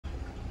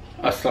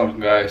अस्सलाम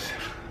वालेकुम गाइस।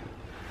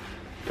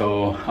 तो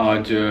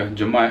आज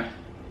जुम्मा है।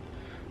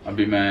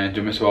 अभी मैं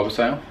जुम्मे से वापस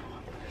आया हूँ।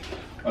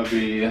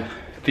 अभी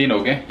 3 हो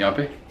गए यहाँ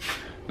पे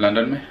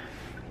लंदन में।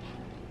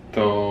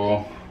 तो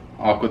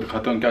आपको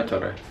दिखाता हूँ क्या चल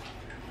रहा है।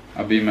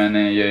 अभी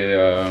मैंने ये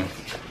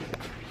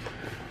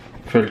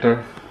फ़िल्टर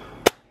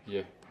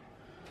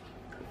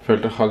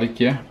खाली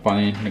किया,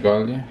 पानी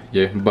निकाल दिया।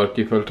 ये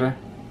बर्की फ़िल्टर है,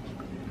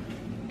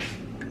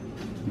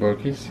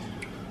 बर्कीज।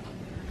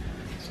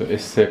 तो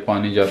इससे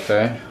पानी जाता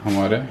है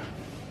हमारे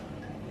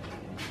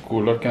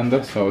कूलर के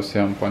अंदर, सो उससे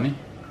हम पानी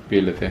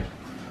पी लेते हैं।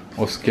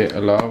 उसके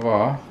अलावा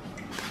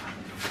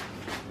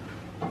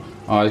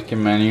आज के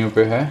मेन्यू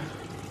पे है,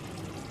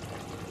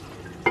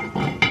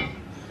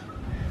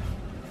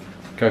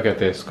 क्या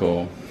कहते हैं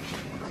इसको,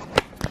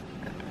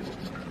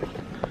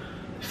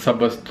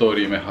 सब्ज़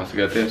तोरी में खास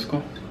कहते हैं इसको,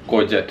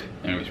 कोजेट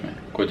इंग्लिश में,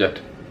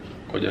 कोजेट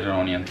एंड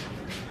ऑनियन।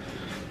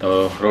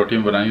 तो रोटी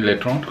में बनानी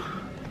लेटर ऑन।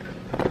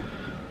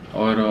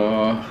 और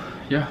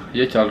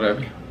ये चल रहा है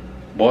अभी।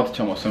 बहुत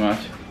अच्छा मौसम है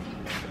आज।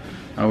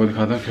 आपको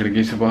दिखाता हूँ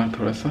खिड़की से बाहर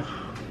थोड़ा सा।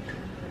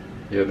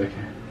 ये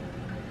देखें,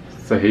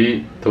 सही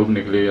धूप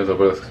निकली है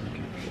ज़बरदस्त।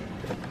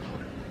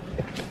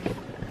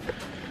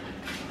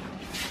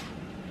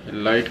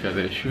 लाइट का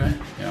इशू है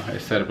यहाँ,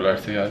 इस साइड लाइट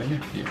से आ रही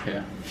है, ये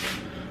है।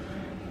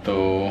 तो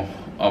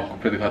आपको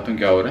फिर दिखाता हूँ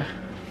क्या हो रहा है।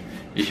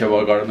 ईशा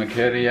वो गार्डन में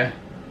खेल रही है,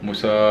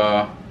 मूसा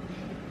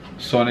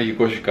सोने की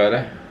कोशिश कर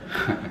रहा है।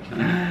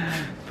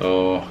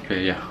 तो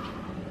फिर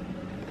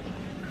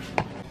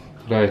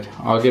राइट,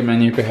 आगे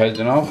मेन्यू पे है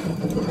जनाब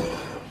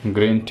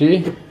ग्रीन टी।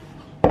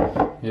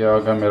 ये आ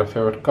गया मेरा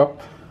फेवरेट कप।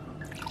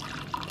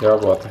 क्या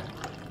बात है।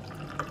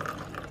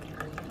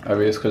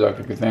 अभी इसको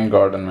जाकर पीते हैं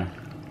गार्डन में।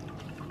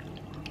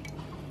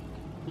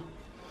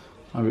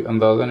 अभी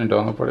अंदाज़ा नहीं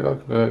डालना पड़ेगा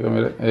क्योंकि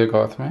मेरे एक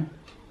हाथ में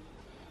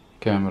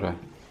कैमरा है।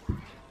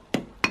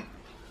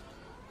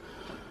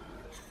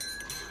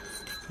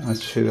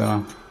 अच्छी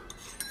तरह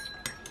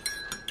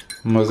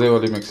मज़े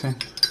वाली मिक्सिंग।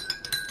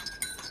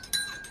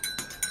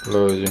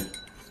 लो जी,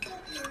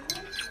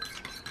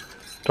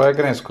 ट्राई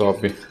करें इसको आप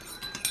भी।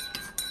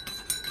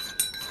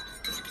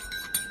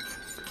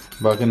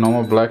 बाकी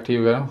नॉर्मल ब्लैक टी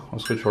वगैरह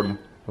उसको छोड़ दें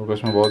क्योंकि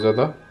उसमें बहुत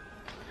ज़्यादा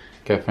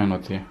कैफीन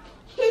होती है।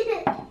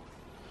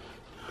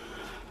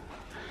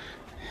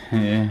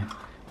 ये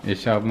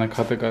ईशा अपना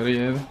खाते कर रही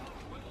है।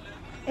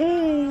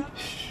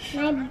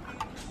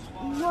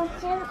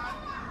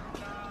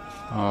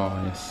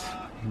 ओह यस,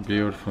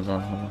 ब्यूटीफुल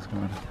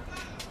गार्डन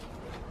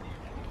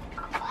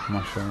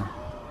माशाल्लाह।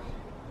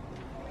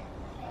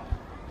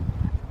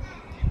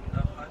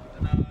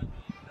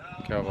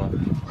 क्या बात है।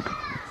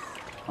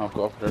 आपको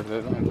अपडेट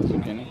दे दूँ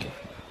zucchini की।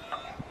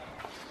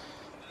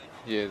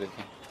 ये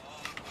देखें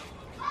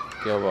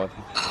क्या बात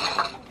है।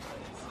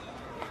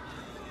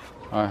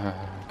 हाँ हाँ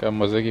हाँ, क्या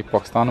मज़े की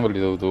पाकिस्तान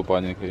वाली धूप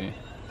आज निकली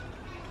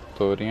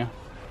तोरियाँ।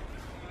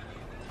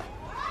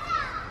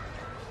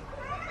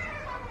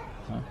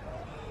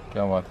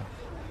 क्या बात है।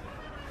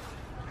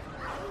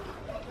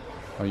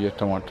 और ये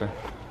टमाटर,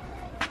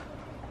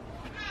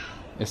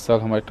 इस साल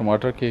हमारे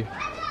टमाटर की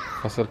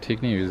फसल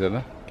ठीक नहीं हुई ज़्यादा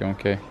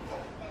क्योंकि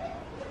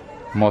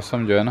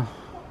मौसम जो है ना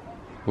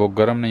वो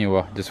गर्म नहीं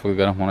हुआ जिस वक्त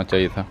गर्म होना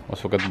चाहिए था।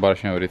 उस वक्त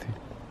बारिशें हो रही थी।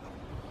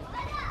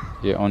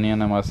 ये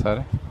ऑनियन है हमारे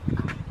सारे।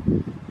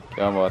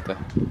 क्या बात है,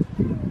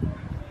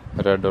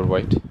 रेड और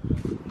वाइट।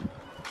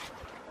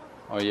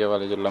 और ये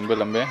वाले जो लंबे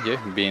लंबे हैं ये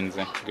बीन्स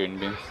हैं, ग्रीन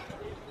बीन्स।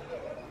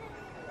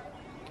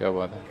 क्या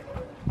बात है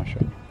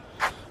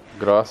माशाल्लाह।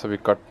 ग्रास अभी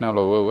कटने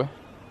वाला हुए।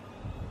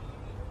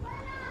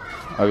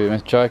 अभी मैं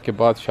चाय के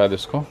बाद शायद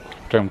इसको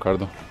ट्रिम कर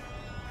दूँ।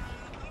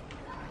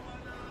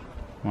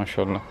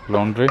 माशाल्लाह,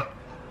 लॉन्ड्री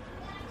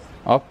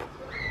अप।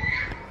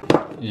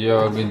 ये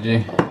आ गई जी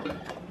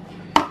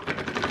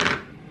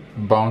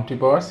बाउंटी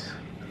बार्स,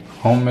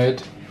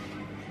 होममेड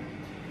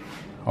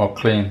और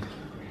क्लीन।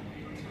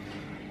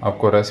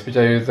 आपको रेसिपी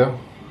चाहिए तो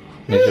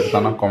नीचे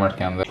बताना कमेंट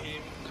के अंदर।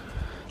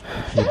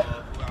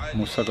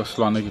 मूसा को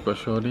सुलाने की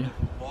कोशिश हो रही है।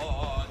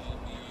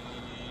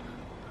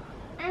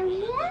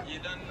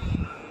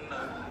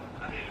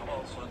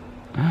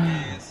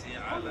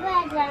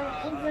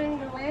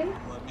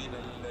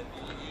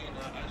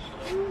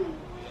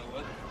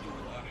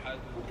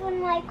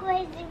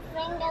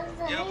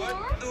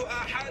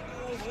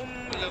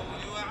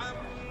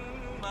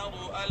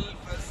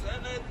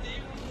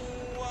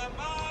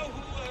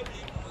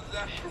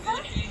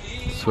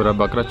 सूरह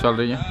बकरा चल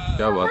रही है।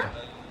 क्या बात है।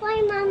 Why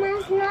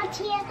Mama's not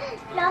here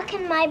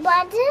blocking my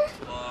body?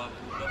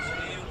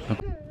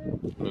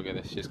 Look at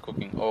this, she's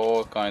cooking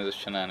all kinds of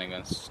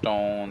shenanigans,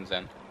 stones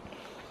and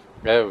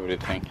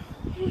everything.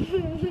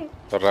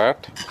 The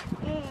rat.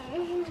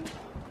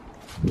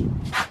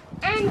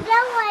 And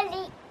don't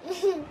worry.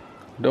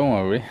 Don't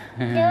worry.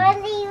 Don't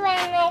worry,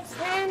 when my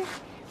son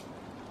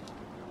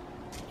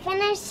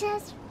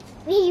finishes,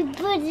 we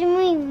put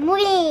me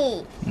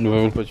away. We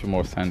will put you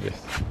more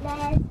sandwiches.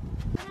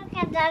 Look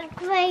at that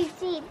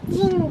crazy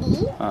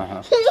thingy.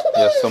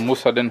 Yes, so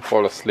Musa didn't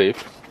fall asleep.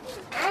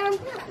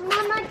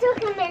 Mama took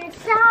him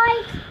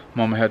inside.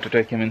 Mama had to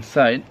take him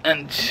inside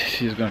and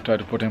she's gonna try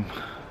to put him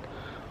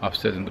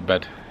upstairs in the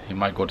bed. he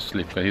might go to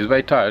sleep because he's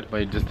very tired, but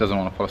he just doesn't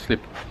want to fall asleep.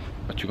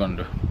 What you gonna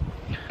do?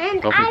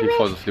 And Hopefully he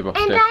falls asleep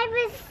upstairs. And I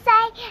will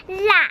say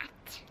rat.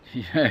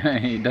 Yeah,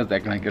 he does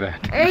act like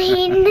that.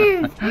 He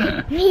does.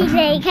 He's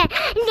like,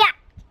 yeah.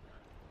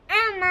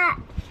 I'm a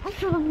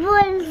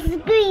football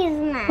squeeze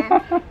man.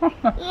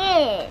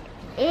 Yeah.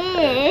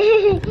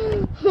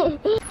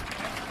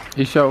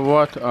 Isha,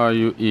 what are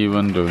you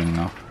even doing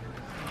now?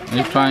 Are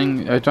you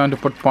trying to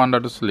put Panda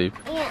to sleep?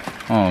 Yeah.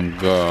 Oh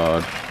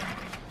God.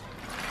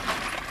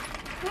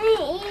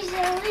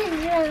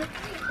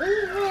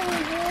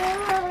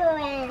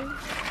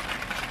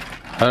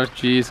 हर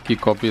चीज की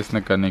copy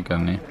इसने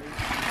करनी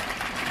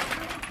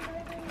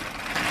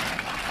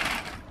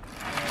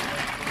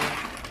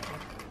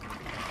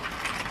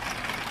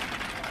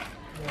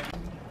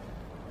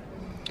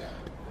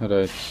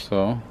Right,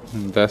 so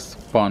that's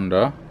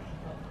Panda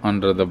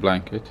under the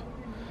blanket.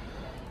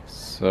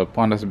 So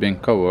Panda is being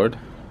covered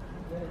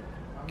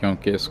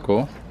क्योंकि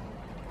इसको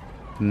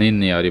नींद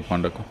नहीं आ रही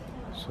पांडा को.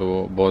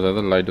 सो बहुत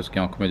ज़्यादा लाइट उसकी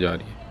आंखों में जा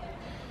रही है,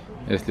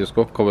 इसलिए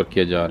उसको कवर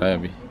किया जा रहा है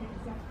अभी.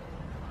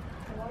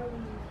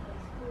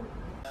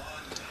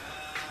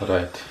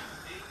 राइट,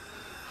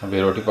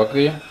 अभी रोटी पक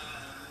गई है.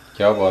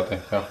 क्या बात है,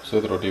 क्या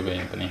खूबसूरत रोटी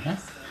बनी है.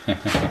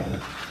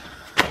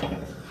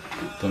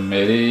 तो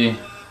मेरी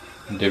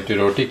ड्यूटी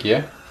रोटी की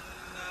है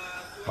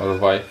और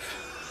वाइफ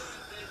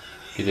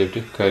की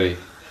ड्यूटी करी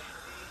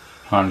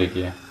हांडी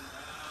की है.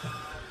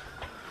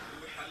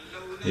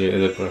 ये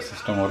इधर पर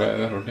सिस्टम हो रहा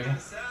है रोटी का,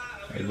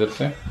 इधर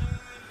से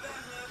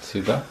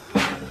सीधा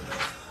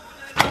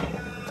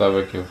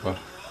तवे के ऊपर.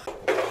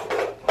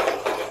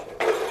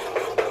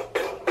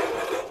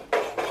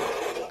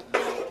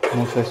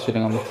 Musa is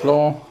sitting on the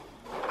floor.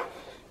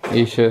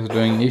 Isha is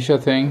doing Isha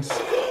things.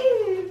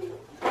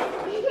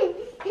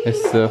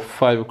 It's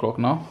 5 o'clock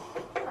now.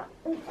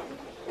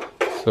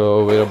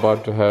 So we're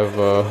about to have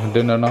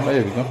dinner now.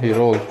 There we go, he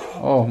rolled.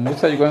 Oh,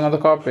 Musa, you're going on the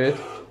carpet.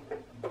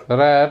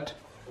 Rat.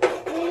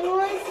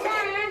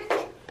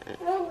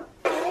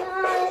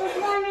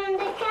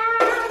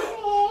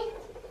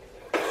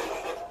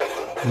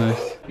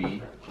 Nice.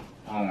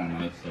 Oh,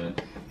 nice. And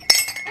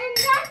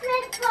that's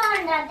what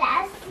Panda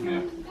does.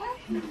 Yeah.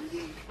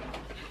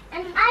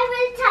 And I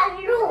will tell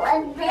you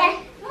again.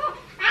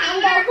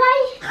 And why?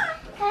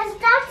 Because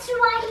that's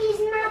why he's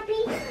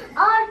nappy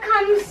or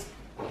comes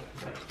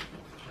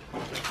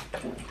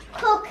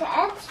cook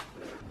it.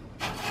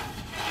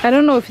 I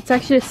don't know if it's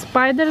actually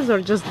spiders or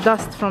just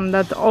dust from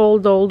that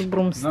old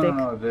broomstick.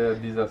 No,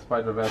 these are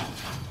spider webs.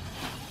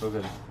 Look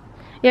at it.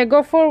 Yeah,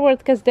 go forward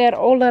because they're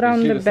all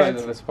around You see the the size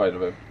bed. of the spider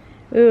web.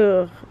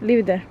 Ugh, leave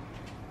it there.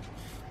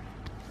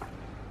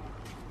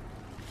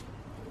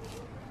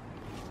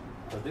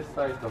 So this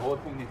side, the whole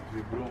thing needs to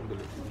be broomed a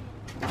little.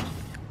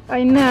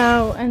 I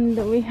know, and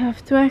we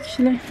have to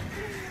actually...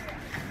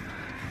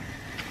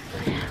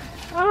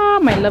 Ah,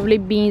 my lovely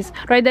beans.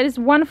 Right, there is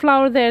one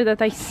flower there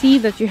that I see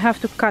that you have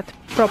to cut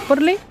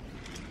properly.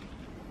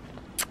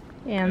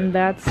 And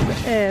that's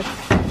it.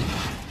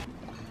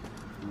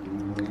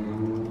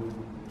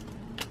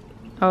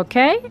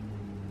 Okay.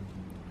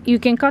 You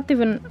can cut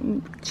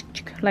even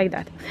like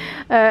that.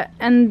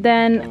 And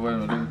then... Oh, wait a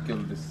minute, don't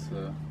kill this.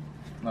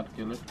 Not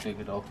kill it, take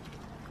it off.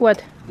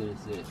 What? There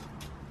is a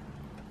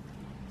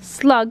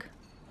Slug.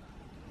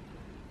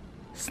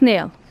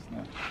 Snail.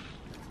 snail.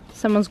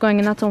 Someone's going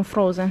nuts on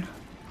frozen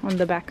on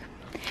the back.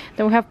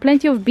 Then we have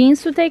plenty of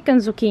beans to take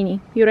and zucchini.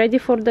 You ready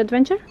for the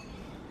adventure?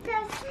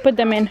 Put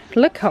them in.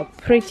 Look how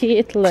pretty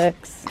it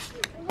looks.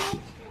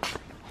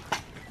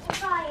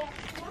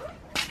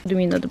 Do you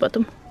mean at the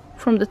bottom?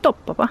 From the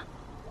top, Papa?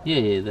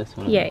 Yeah, that's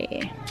what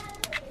Yeah.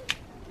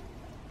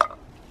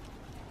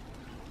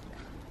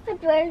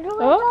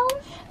 Oh.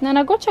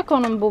 Nana, go check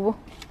on them, Boo Boo.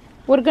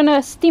 We're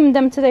gonna steam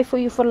them today for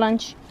you for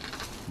lunch.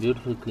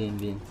 Beautiful clean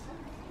beans.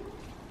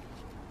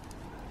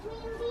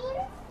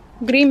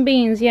 Green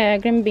beans, yeah,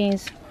 green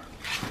beans.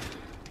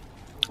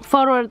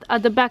 Forward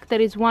at the back there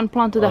is one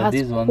plant that has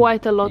These ones,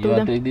 quite a lot you of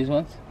want them. to take these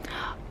ones?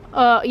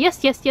 Yes.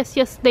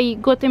 They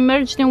got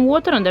immersed in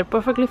water and they're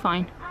perfectly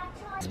fine.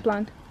 This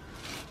plant.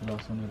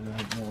 Last one will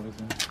have more,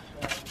 isn't it?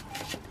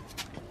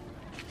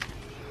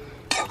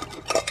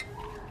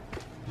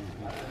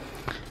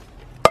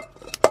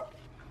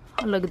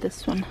 Look at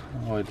this one.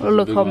 Oh, it is Oh, a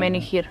look big how one. many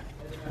here.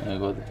 I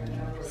got it.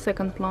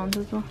 Second plant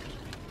as well.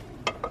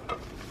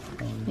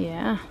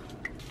 Yeah.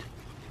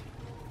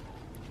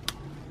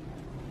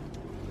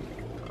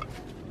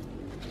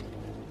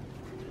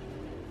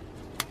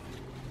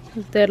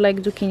 They're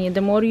like zucchini.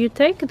 The more you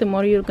take, the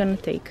more you're gonna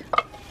take.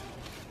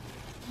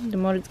 The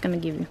more it's gonna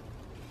give you.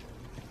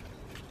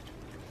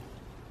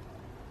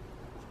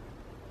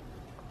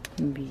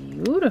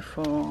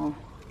 Beautiful.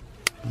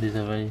 These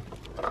are very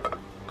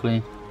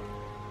clean.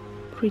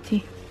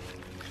 Pretty.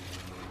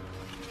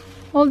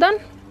 All done?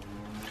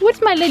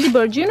 Where's my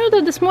ladybird? You know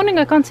that this morning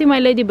I can't see my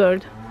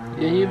ladybird.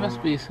 Yeah, he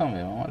must be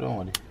somewhere. Mama. Don't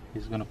worry.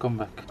 He's gonna come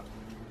back.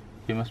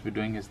 He must be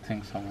doing his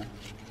thing somewhere.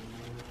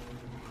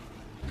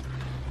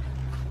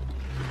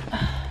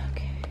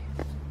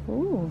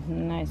 Ooh,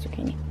 nice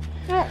zucchini.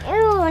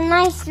 Ooh,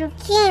 nice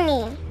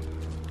zucchini.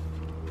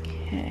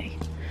 Okay,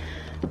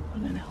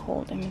 we're gonna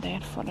hold him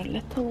there for a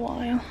little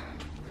while.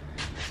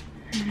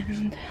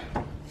 And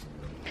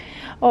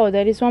oh,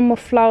 there is one more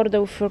flower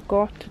that we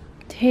forgot to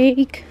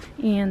take,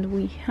 and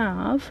we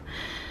have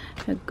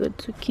a good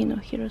zucchini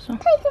here as well.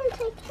 Take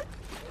him.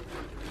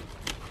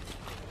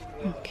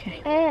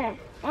 Okay.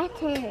 That's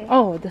him.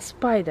 Oh, the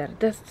spider.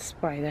 That's the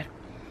spider.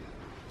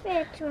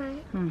 Which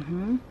one?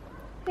 Mm-hmm.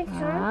 Which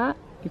one? Ah,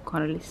 you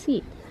can't really see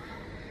it.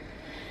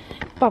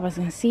 Papa's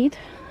can see it.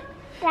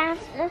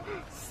 That's the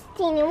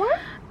skinny one.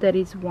 There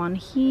is one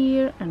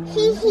here and one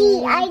Hee hee,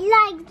 here. I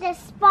like the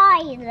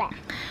spider.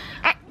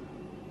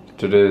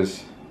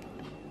 Today's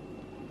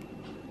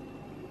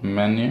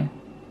menu.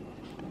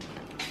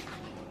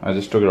 I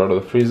just took it out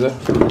of the freezer.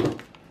 There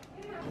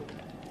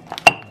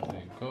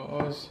it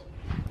goes.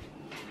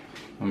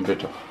 A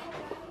bit of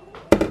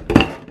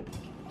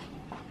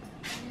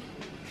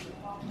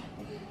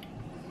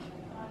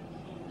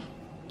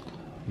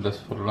this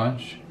for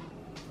lunch.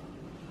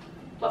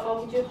 Papa,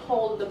 would you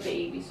hold the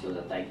baby so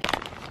that I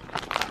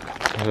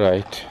can...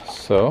 Right,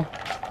 so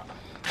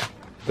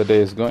the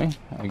day is going.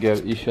 I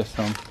gave Isha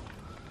some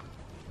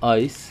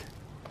ice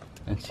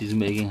and she's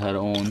making her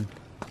own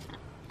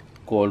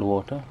cold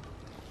water.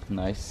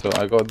 Nice. So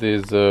I got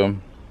these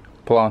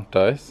plant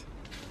ice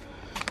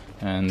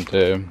and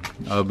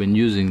I've been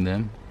using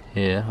them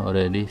here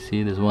already.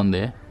 See, there's one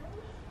there,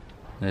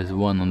 there's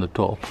one on the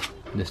top,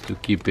 just to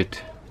keep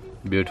it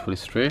beautifully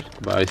straight.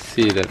 But I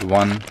see that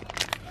one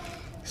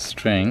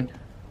string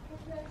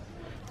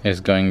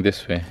is going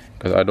this way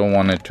because I don't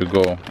want it to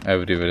go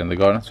everywhere in the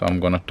garden, so I'm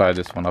gonna tie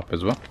this one up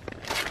as well.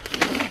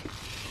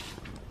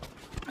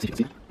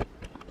 See?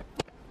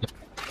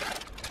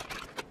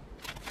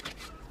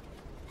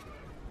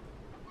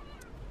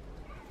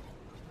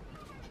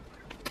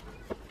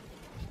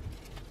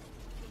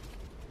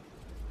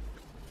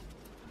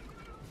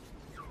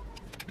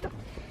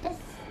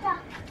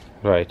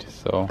 Right,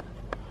 so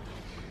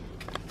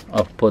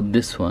I'll put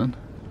this one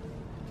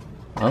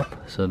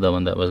up, so the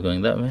one that was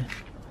going that way,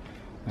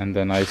 and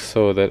then I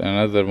saw that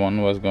another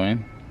one was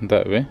going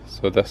that way,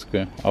 so that's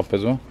going up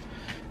as well.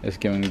 It's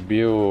giving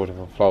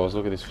beautiful flowers.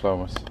 Look at these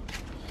flowers.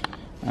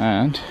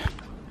 And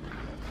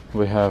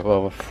we have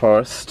our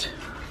first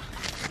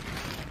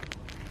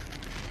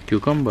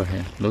cucumber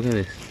here. Look at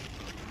this,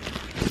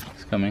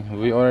 it's coming.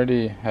 We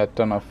already had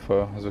ton of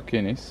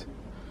zucchinis,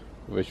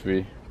 which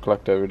we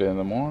collect every day in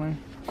the morning.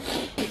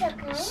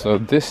 So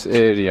this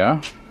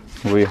area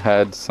we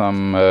had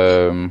some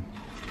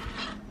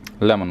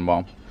lemon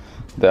balm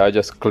that I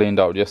just cleaned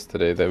out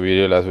yesterday, that we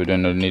realized we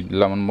didn't need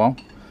lemon balm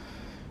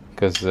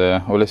because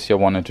Alicia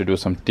wanted to do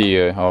some tea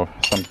or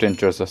some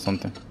tinctures or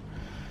something,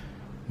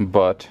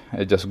 but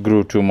it just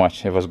grew too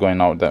much. It was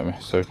going out that way,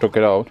 so we took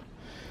it out.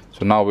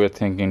 So now we're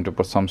thinking to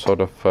put some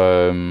sort of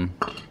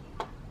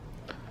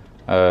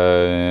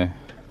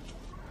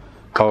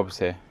herbs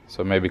here,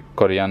 so maybe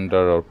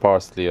coriander or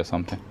parsley or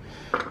something.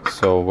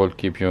 So we'll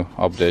keep you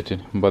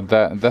updated, but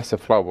that's a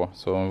flower,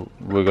 so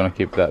we're gonna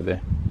keep that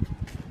there.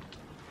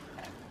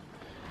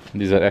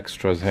 These are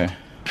extras here,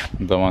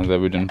 the ones that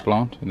we didn't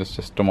plant. That's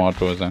just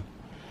tomatoes and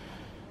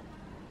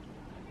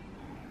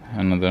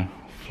another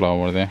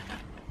flower there.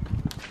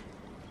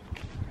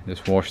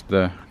 Just washed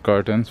the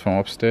curtains from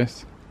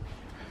upstairs.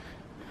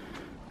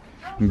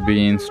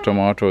 Beans,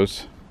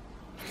 tomatoes.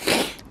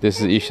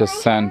 This is Isha's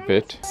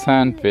sandpit.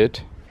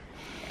 Sandpit,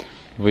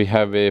 we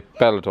have a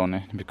pellet on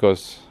it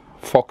because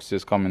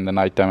foxes come in the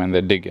night time and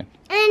they dig it.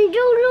 And do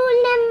you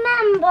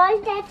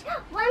remember that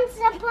once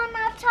upon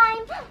a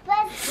time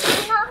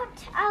was not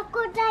a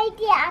good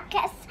idea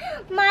because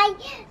my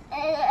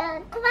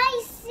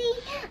crazy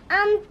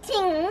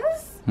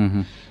things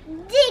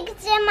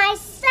digged in my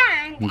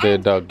sand. They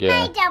dug,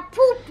 yeah. Made a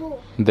poo-poo.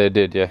 They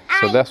did, yeah.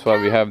 So that's why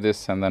we have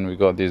this, and then we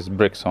got these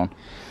bricks on.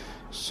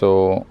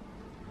 So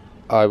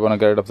I want to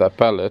get rid of that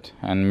pellet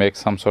and make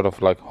some sort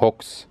of like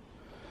hooks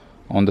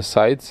on the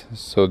sides,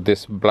 so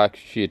this black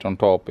sheet on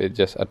top, it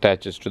just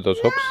attaches to those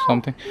hooks or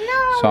something.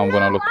 So I'm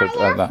gonna look at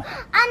that.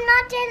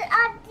 Another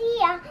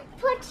idea.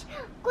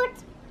 Put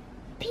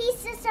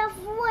pieces of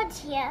wood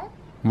here.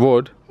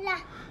 Wood? La.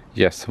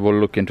 Yes, we'll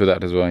look into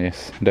that as well.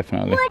 Yes,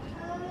 definitely.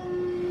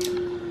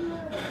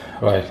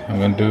 Right, I'm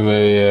gonna do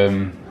a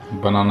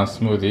banana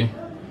smoothie,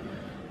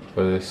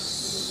 but it's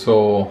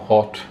so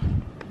hot.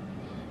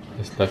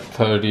 It's like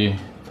 30,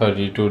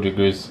 32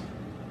 degrees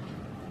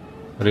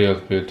real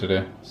feel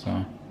today, so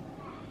I'm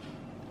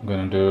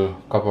gonna do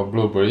a cup of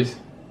blueberries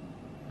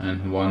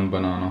and one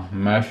banana,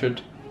 mash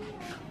it,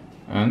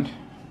 and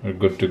we're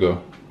good to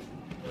go.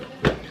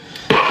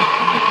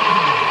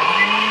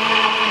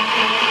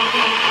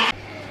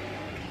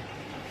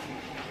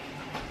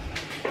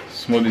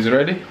 Smoothie's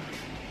ready.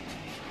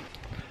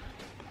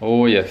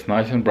 Oh yes,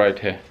 nice and bright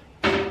here.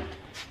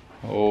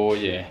 Oh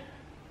yeah.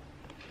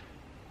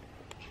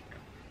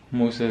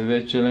 Moose is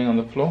there chilling on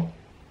the floor.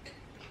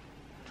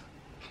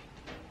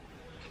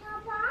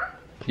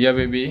 Yeah,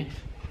 baby.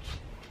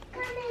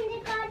 Come in,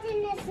 the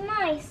garden is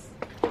nice.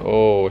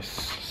 Oh, it's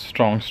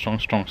strong, strong,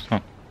 strong,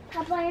 strong.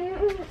 Papa,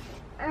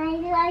 I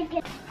like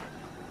it.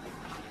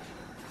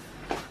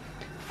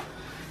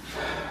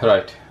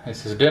 Right,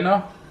 this is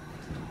dinner.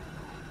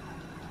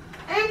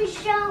 And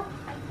show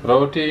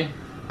Roti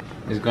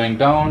is going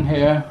down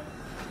here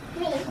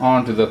me.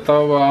 onto the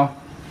tawa,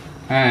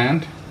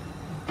 and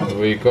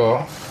we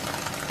got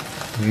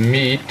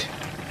meat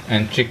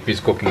and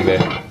chickpeas cooking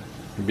there.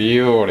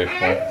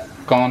 Beautiful.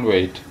 Can't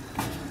wait.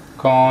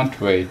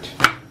 Can't wait.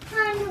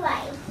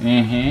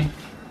 Conway.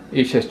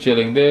 Isha's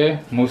chilling there.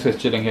 Musa is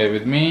chilling here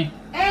with me.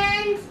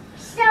 And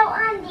so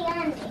Andy.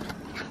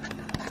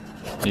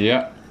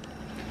 Yeah.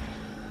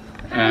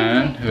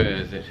 And where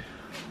is it?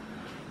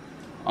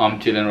 I'm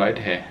chilling right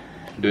here,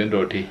 doing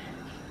roti.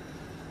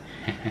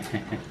 Show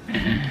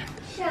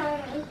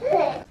me.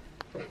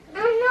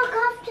 I'm not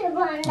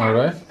comfortable now.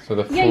 Alright, so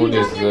the food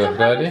is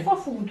ready. For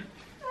food.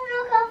 I'm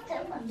not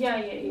comfortable.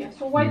 Yeah.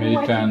 So why do I Meat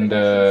keep and it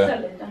as a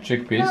salad then?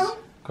 chickpeas No.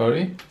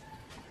 curry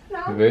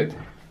No. with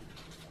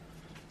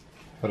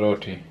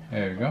roti.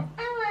 There we go. I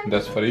want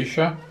That's for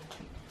Isha.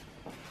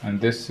 And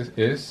this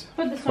is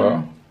Put this for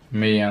on.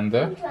 me and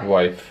the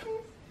wife.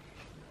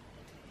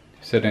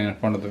 Sitting in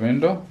front of the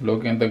window,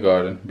 looking at the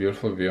garden.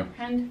 Beautiful view.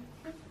 And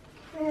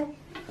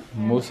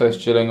Musa is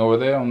chilling over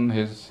there on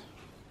his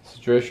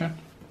situation.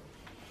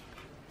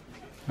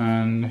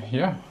 And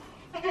yeah,